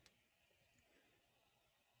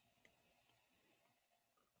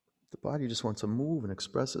 The body just wants to move and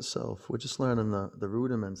express itself. We're just learning the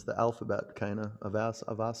rudiments, the alphabet kind of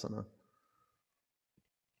asana.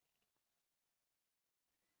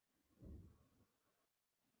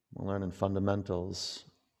 We're learning fundamentals,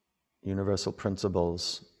 universal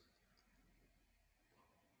principles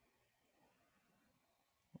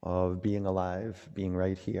of being alive, being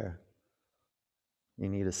right here. You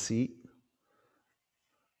need a seat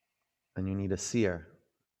and you need a seer.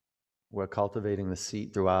 We're cultivating the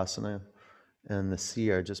seat through asana and the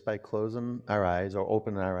seer just by closing our eyes or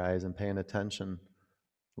opening our eyes and paying attention,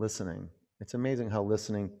 listening. It's amazing how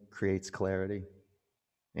listening creates clarity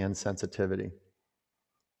and sensitivity.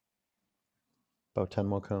 About 10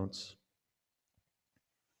 more counts.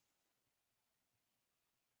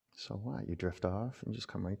 So what? You drift off and just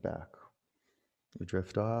come right back. You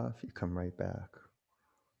drift off, you come right back.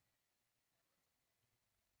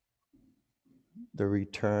 The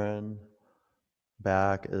return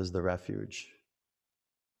back is the refuge.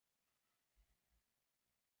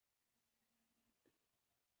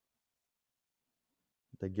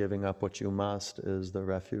 The giving up what you must is the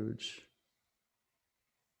refuge.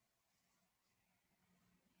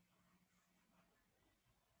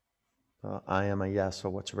 I am a yes,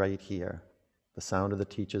 or what's right here. The sound of the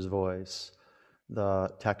teacher's voice,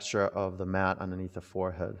 the texture of the mat underneath the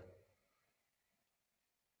forehead,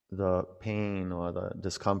 the pain or the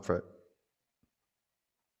discomfort.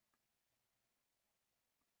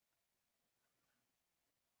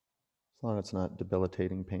 As long as it's not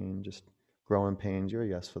debilitating pain, just growing pains, you're a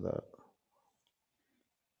yes for that.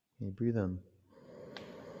 You breathe in.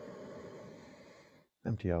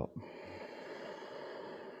 Empty out.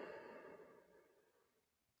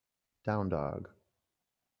 Down dog.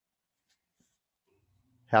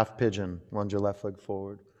 Half pigeon, lunge your left leg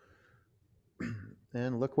forward.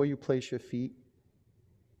 And look where you place your feet,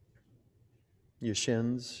 your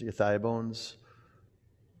shins, your thigh bones.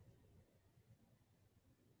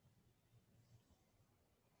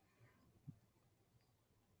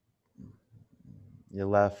 Your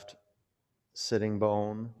left sitting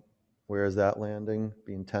bone, where is that landing?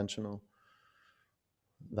 Be intentional.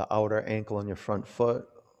 The outer ankle on your front foot,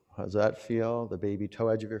 how's that feel? The baby toe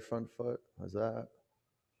edge of your front foot, how's that?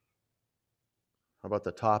 How about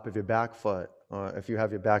the top of your back foot? Or if you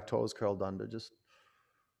have your back toes curled under, just,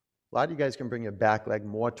 a lot of you guys can bring your back leg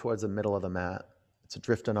more towards the middle of the mat. It's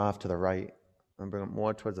drifting off to the right. And bring it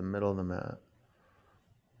more towards the middle of the mat.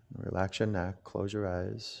 Relax your neck, close your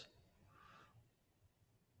eyes.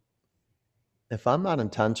 If I'm not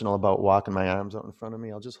intentional about walking my arms out in front of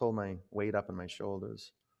me, I'll just hold my weight up in my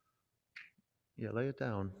shoulders. Yeah, lay it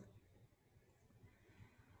down.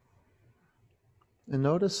 And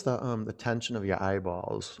notice the tension of your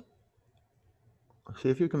eyeballs. See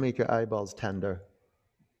if you can make your eyeballs tender.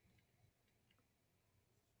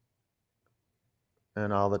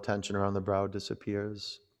 And all the tension around the brow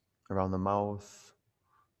disappears, around the mouth.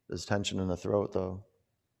 There's tension in the throat, though.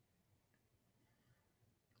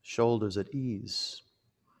 Shoulders at ease.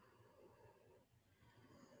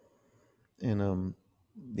 And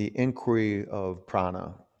the inquiry of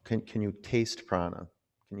prana. Can you taste prana?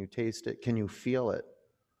 Can you taste it? Can you feel it?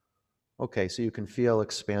 Okay, so you can feel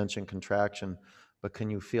expansion, contraction, but can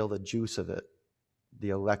you feel the juice of it? The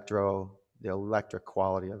electric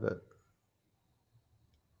quality of it?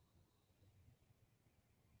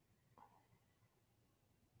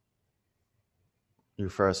 You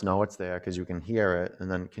first know it's there because you can hear it, and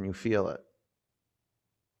then can you feel it?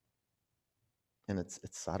 And it's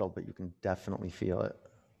subtle, but you can definitely feel it.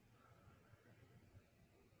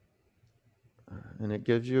 And it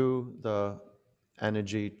gives you the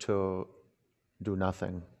energy to do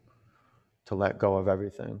nothing, to let go of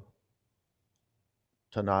everything,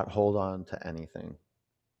 to not hold on to anything,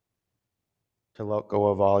 to let go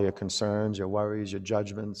of all your concerns, your worries, your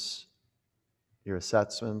judgments, your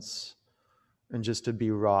assessments, and just to be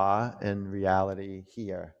raw in reality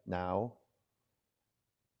here, now,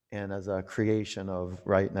 and as a creation of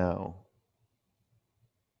right now.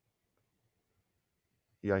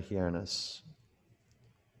 Your here-ness,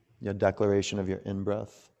 your declaration of your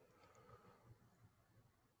in-breath,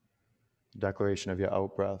 declaration of your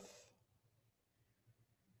out-breath,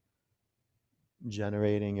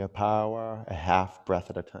 generating your power a half breath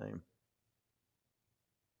at a time,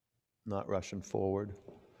 not rushing forward.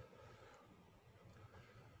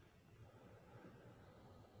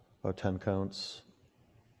 About 10 counts.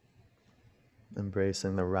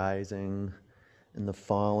 Embracing the rising and the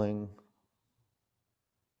falling,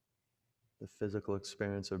 the physical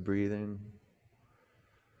experience of breathing.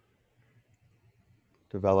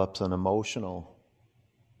 Develops an emotional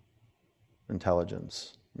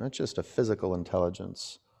intelligence, not just a physical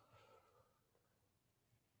intelligence.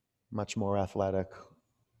 Much more athletic.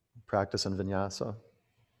 Practice in vinyasa.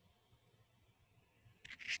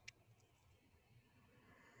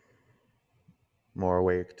 more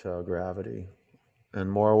awake to gravity,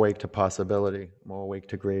 and more awake to possibility, more awake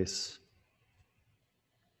to grace.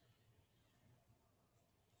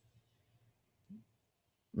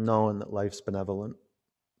 Knowing that life's benevolent.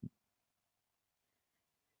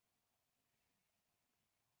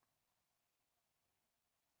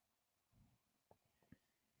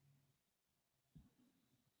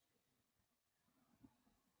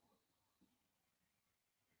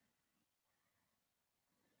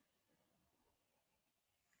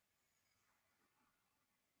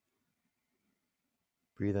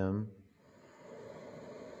 Breathe in.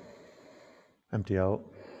 Empty out.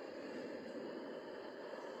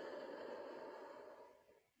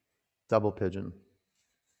 Double pigeon.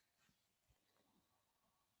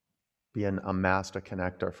 Being a master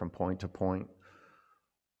connector from point to point.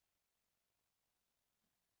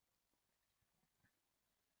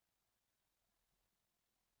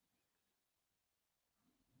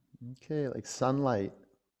 Okay, like sunlight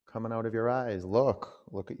coming out of your eyes. Look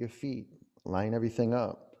at your feet. Line everything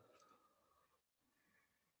up.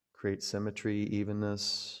 Create symmetry,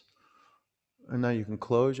 evenness. And now you can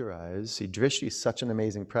close your eyes. See, drishti is such an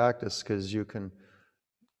amazing practice because you can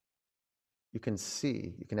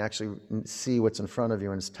see. You can actually see what's in front of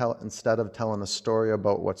you, and instead of telling a story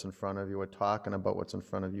about what's in front of you or talking about what's in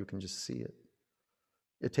front of you, you can just see it.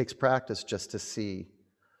 It takes practice just to see.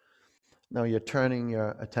 Now you're turning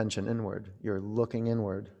your attention inward. You're looking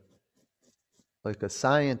inward. Like a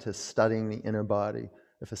scientist studying the inner body.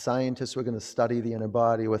 If a scientist were going to study the inner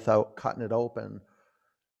body without cutting it open,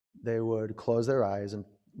 they would close their eyes and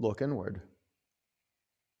look inward.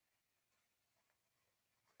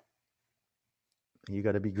 You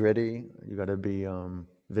got to be gritty. You got to be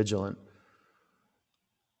vigilant.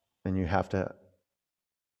 And you have to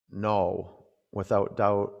know without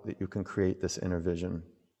doubt that you can create this inner vision.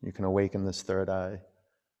 You can awaken this third eye.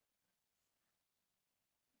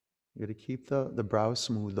 You got to keep the brow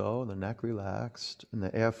smooth though, the neck relaxed, and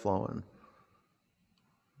the air flowing.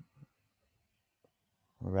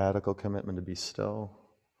 A radical commitment to be still.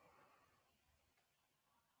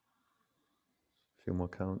 A few more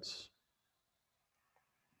counts.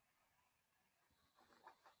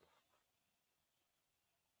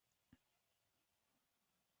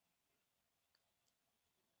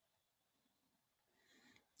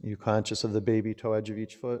 Are you conscious of the baby toe edge of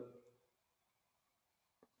each foot?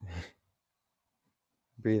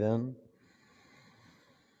 Breathe in.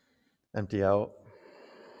 Empty out.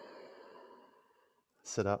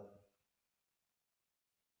 Sit up.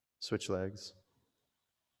 Switch legs.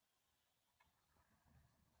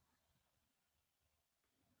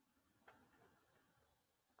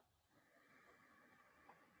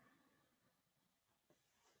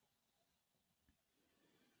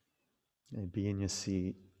 And be in your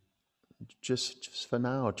seat. Just for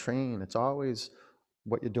now, train. It's always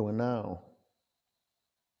what you're doing now.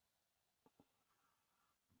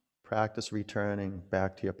 Practice returning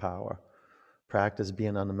back to your power. Practice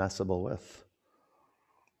being unmessable with.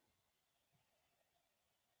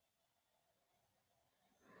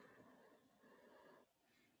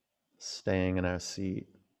 Staying in our seat.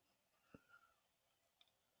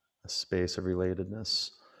 A space of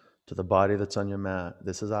relatedness to the body that's on your mat.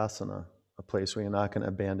 This is asana, a place where you're not going to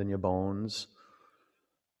abandon your bones.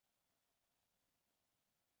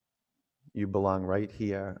 You belong right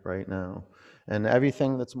here, right now. And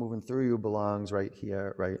everything that's moving through you belongs right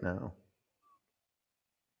here, right now.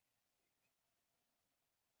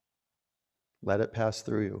 Let it pass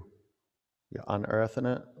through you. You're unearthing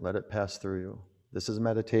it, let it pass through you. This is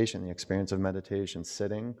meditation, the experience of meditation,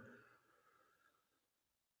 sitting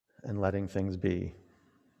and letting things be.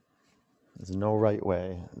 There's no right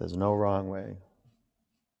way, there's no wrong way.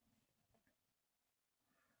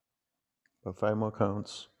 But 5 more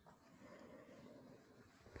counts.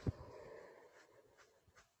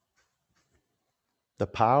 The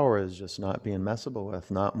power is just not being messable with,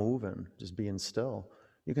 not moving, just being still.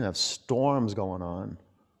 You can have storms going on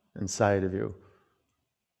inside of you.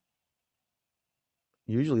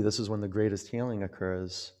 Usually this is when the greatest healing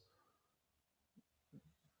occurs.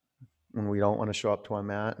 When we don't want to show up to our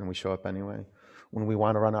mat and we show up anyway. When we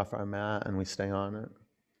want to run off our mat and we stay on it.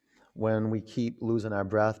 When we keep losing our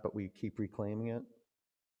breath but we keep reclaiming it.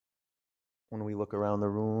 When we look around the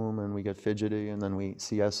room and we get fidgety and then we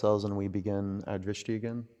see ourselves and we begin our drishti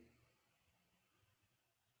again.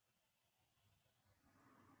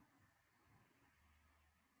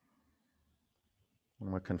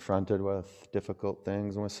 When we're confronted with difficult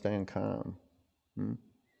things and we're staying calm.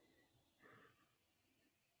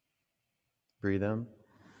 Breathe in.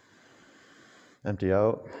 Empty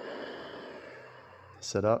out.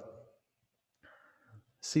 Sit up.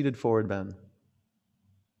 Seated forward bend.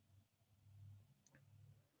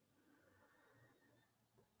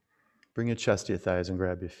 Bring your chest to your thighs and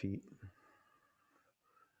grab your feet.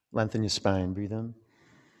 Lengthen your spine. Breathe in.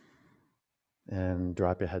 And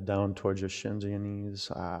drop your head down towards your shins or your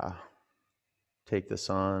knees. Take this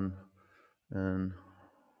on and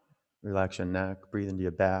relax your neck. Breathe into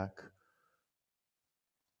your back.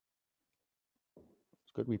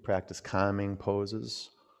 It's good we practice calming poses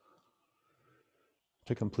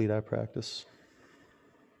to complete our practice.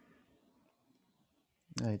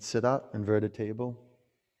 All right, sit up, inverted table.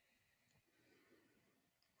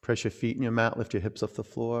 Press your feet in your mat, lift your hips off the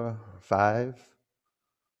floor. 5,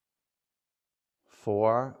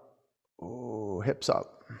 4, hips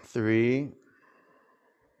up. 3,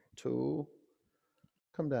 2,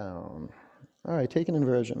 come down. All right, take an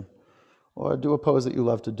inversion. Or do a pose that you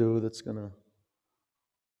love to do that's going to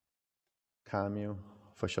calm you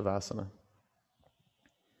for Shavasana.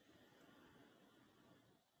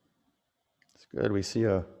 It's good. We see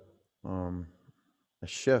a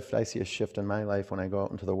shift. I see a shift in my life when I go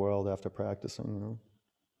out into the world after practicing,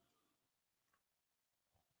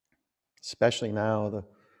 Especially now,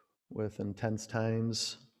 with intense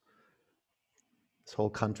times. This whole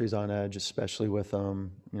country's on edge, especially with,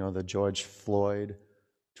 the George Floyd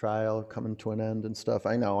trial coming to an end and stuff.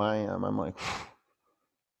 I know I am. I'm like,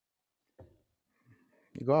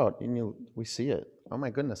 you go out and we see it. Oh my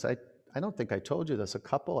goodness, I don't think I told you this. I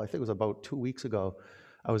think it was about 2 weeks ago,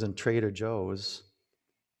 I was in Trader Joe's.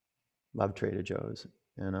 Love Trader Joe's.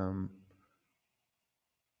 And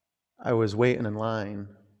I was waiting in line,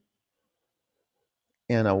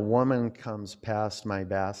 and a woman comes past my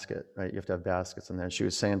basket, right? You have to have baskets in there. She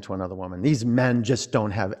was saying to another woman, these men just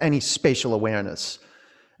don't have any spatial awareness.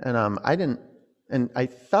 And I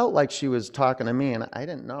felt like she was talking to me, and I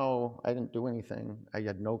didn't know, I didn't do anything. I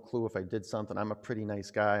had no clue if I did something. I'm a pretty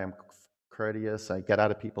nice guy. I'm courteous. I get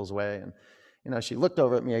out of people's way. And, she looked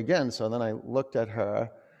over at me again. So then I looked at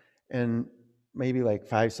her, and maybe like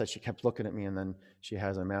 5 seconds, she kept looking at me, and then she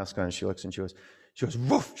has her mask on, and she looks, and she goes,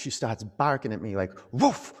 woof. She starts barking at me like,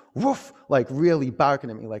 woof, woof, like really barking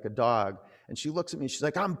at me like a dog. And she looks at me, she's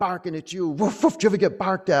like, I'm barking at you. Woof, woof, do you ever get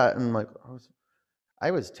barked at? And I'm like,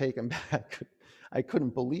 I was taken back. I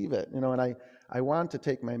couldn't believe it, and I wanted to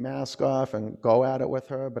take my mask off and go at it with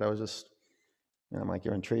her, but I was just, I'm like,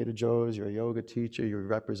 you're in Trader Joe's, you're a yoga teacher, you're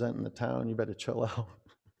representing the town, you better chill out.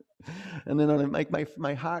 And then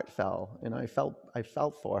my heart fell, I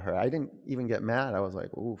felt for her. I didn't even get mad. I was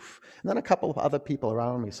like, oof. And then a couple of other people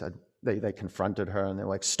around me said, they confronted her, and they're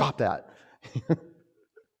like, stop that.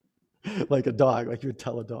 Like a dog, like you would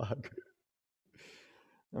tell a dog.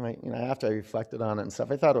 And after I reflected on it and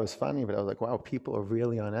stuff, I thought it was funny, but I was like, wow, people are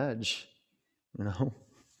really on edge, You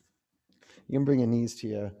can bring your knees to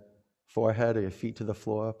your forehead or your feet to the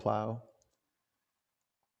floor, plow.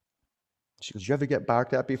 She goes, you ever get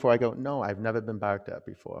barked at before? I go, no, I've never been barked at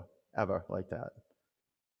before, ever, like that.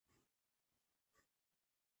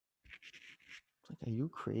 It's like, are you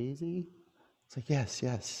crazy? It's like,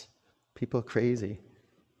 yes, people are crazy.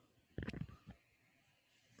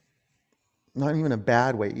 Not even a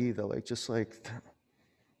bad way either, just like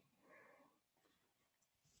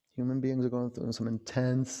human beings are going through some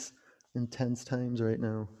intense times right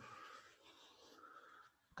now.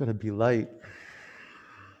 Gotta be light.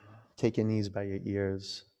 Take your knees by your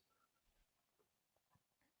ears.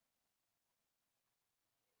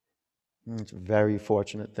 It's a very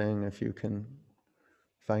fortunate thing if you can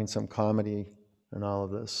find some comedy in all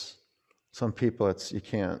of this. Some people, you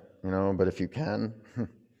can't, but if you can,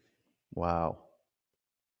 wow.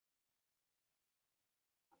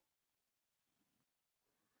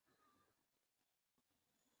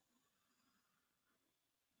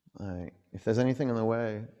 All right. If there's anything in the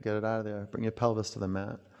way, get it out of there. Bring your pelvis to the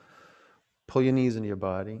mat. Pull your knees into your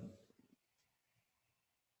body.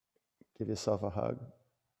 Give yourself a hug.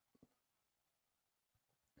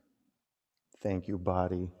 Thank you,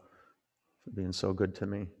 body, for being so good to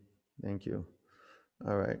me. Thank you.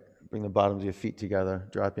 All right. Bring the bottoms of your feet together.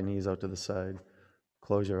 Drop your knees out to the side.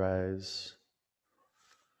 Close your eyes.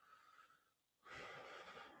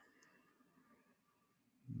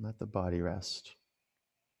 Let the body rest.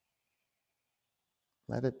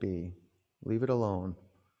 Let it be. Leave it alone.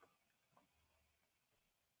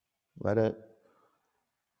 Let it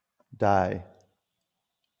die.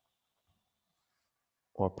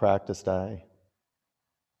 Or practice die.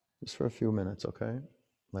 Just for a few minutes, okay?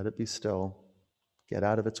 Let it be still. Get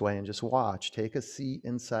out of its way and just watch. Take a seat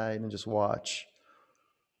inside and just watch.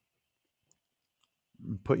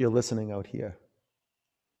 Put your listening out here,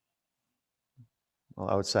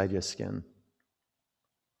 outside your skin.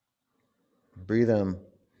 Breathe in.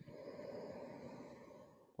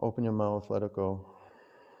 Open your mouth, let it go.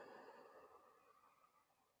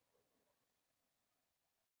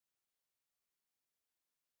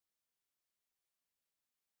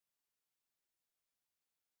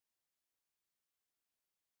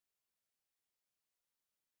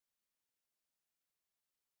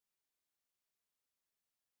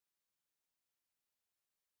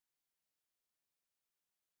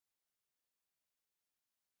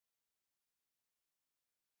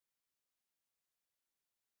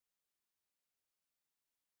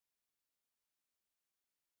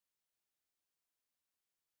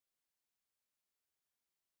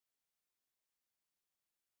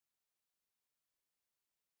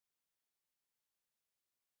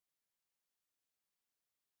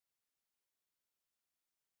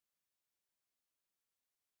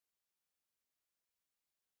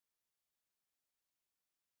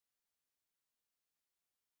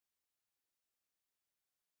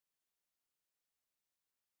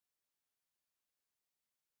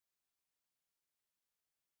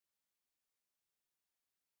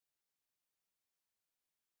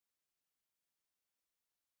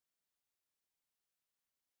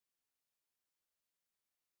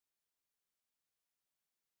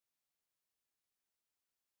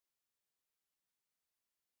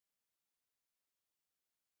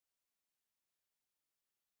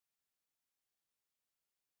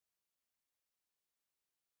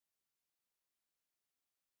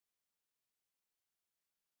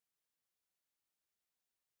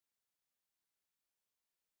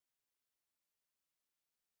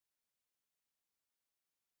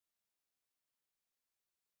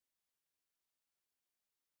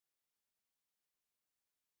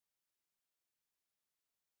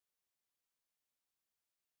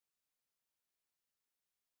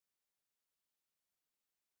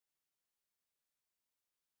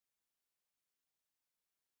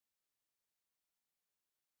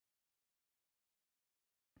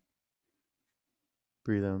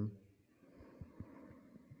 Breathe in.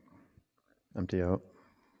 Empty out.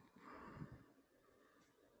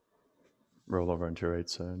 Roll over onto your right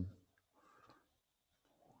side.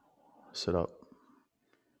 Sit up.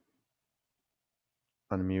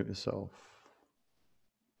 Unmute yourself.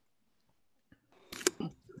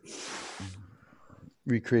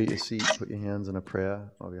 Recreate your seat. Put your hands in a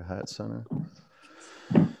prayer over your heart center.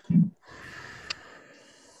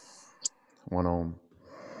 One Om.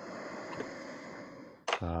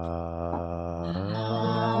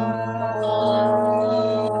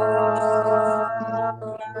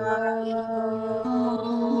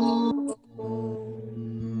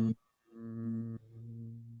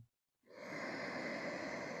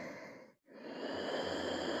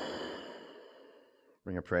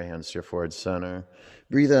 Bring your prayer hands to your forward center.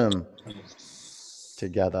 Breathe in.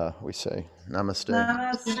 Together, we say Namaste.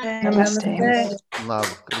 Namaste. Namaste.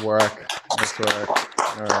 Love. Good work. Nice work.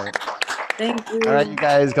 All right. Thank you. All right, you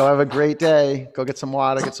guys, go have a great day. Go get some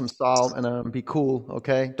water, get some salt, and be cool,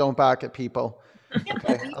 okay? Don't bark at people.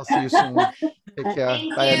 Okay, I'll see you soon. Take care.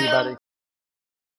 Thank Bye, you. everybody.